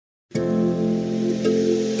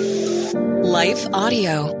Life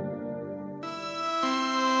Audio.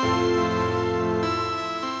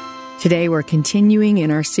 Today we're continuing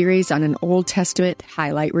in our series on an Old Testament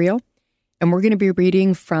highlight reel, and we're going to be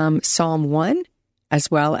reading from Psalm 1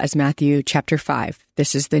 as well as Matthew chapter 5.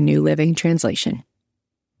 This is the New Living Translation.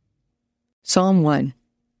 Psalm 1.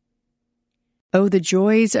 Oh, the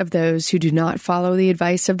joys of those who do not follow the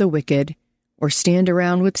advice of the wicked, or stand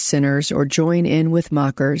around with sinners, or join in with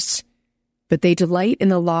mockers. But they delight in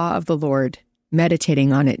the law of the Lord,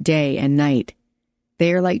 meditating on it day and night.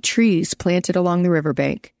 They are like trees planted along the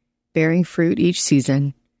riverbank, bearing fruit each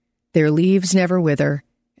season. Their leaves never wither,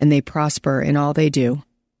 and they prosper in all they do.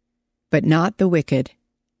 But not the wicked.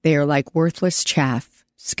 They are like worthless chaff,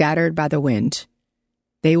 scattered by the wind.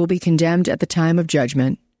 They will be condemned at the time of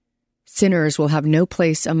judgment. Sinners will have no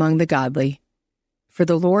place among the godly. For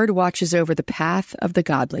the Lord watches over the path of the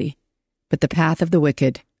godly, but the path of the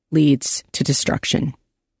wicked leads to destruction.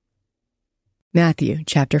 Matthew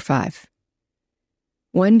chapter 5.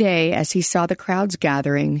 One day, as he saw the crowds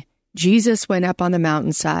gathering, Jesus went up on the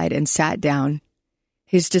mountainside and sat down.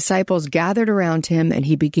 His disciples gathered around him, and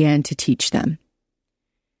he began to teach them.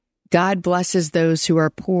 God blesses those who are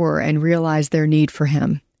poor and realize their need for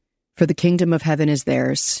him, for the kingdom of heaven is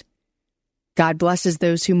theirs. God blesses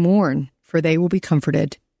those who mourn, for they will be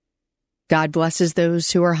comforted. God blesses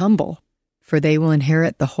those who are humble, for they will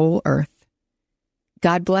inherit the whole earth.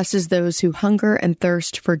 God blesses those who hunger and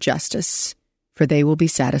thirst for justice, for they will be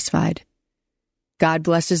satisfied. God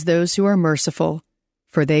blesses those who are merciful,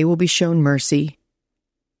 for they will be shown mercy.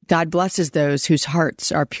 God blesses those whose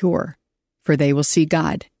hearts are pure, for they will see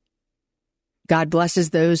God. God blesses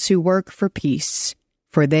those who work for peace,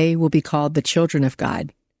 for they will be called the children of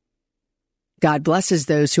God. God blesses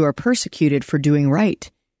those who are persecuted for doing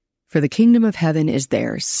right, for the kingdom of heaven is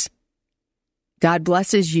theirs. God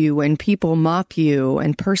blesses you when people mock you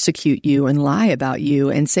and persecute you and lie about you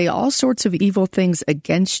and say all sorts of evil things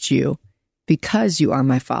against you because you are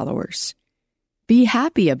my followers. Be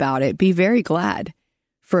happy about it. Be very glad,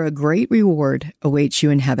 for a great reward awaits you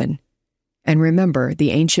in heaven. And remember, the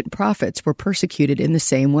ancient prophets were persecuted in the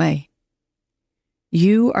same way.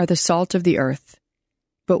 You are the salt of the earth.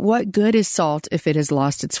 But what good is salt if it has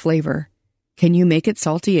lost its flavor? Can you make it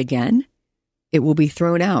salty again? It will be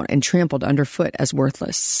thrown out and trampled underfoot as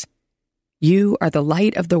worthless. You are the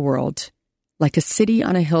light of the world, like a city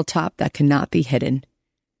on a hilltop that cannot be hidden.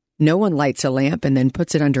 No one lights a lamp and then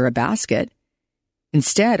puts it under a basket.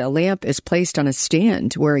 Instead, a lamp is placed on a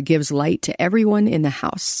stand where it gives light to everyone in the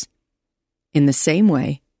house. In the same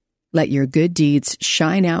way, let your good deeds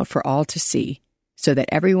shine out for all to see, so that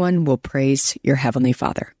everyone will praise your heavenly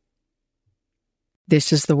Father.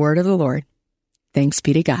 This is the word of the Lord. Thanks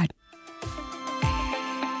be to God.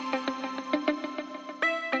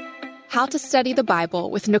 How to Study the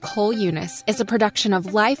Bible with Nicole Eunice is a production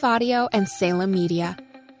of Life Audio and Salem Media.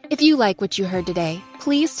 If you like what you heard today,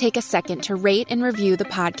 please take a second to rate and review the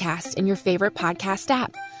podcast in your favorite podcast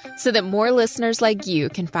app so that more listeners like you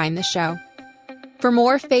can find the show. For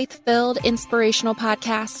more faith-filled, inspirational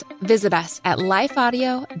podcasts, visit us at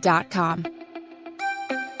lifeaudio.com.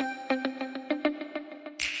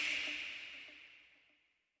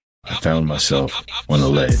 I found myself on a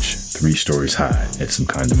ledge, 3 stories high at some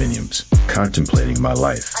condominiums, contemplating my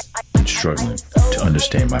life and struggling to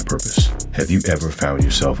understand my purpose. Have you ever found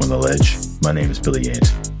yourself on the ledge? My name is Billy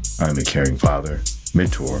Yant. I'm a caring father,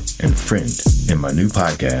 mentor, and friend. In my new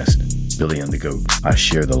podcast, Billy and the Goat, I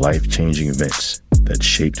share the life-changing events that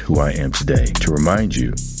shaped who I am today to remind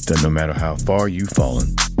you that no matter how far you've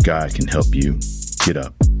fallen, God can help you get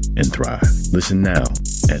up and thrive. Listen now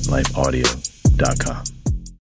at lifeaudio.com.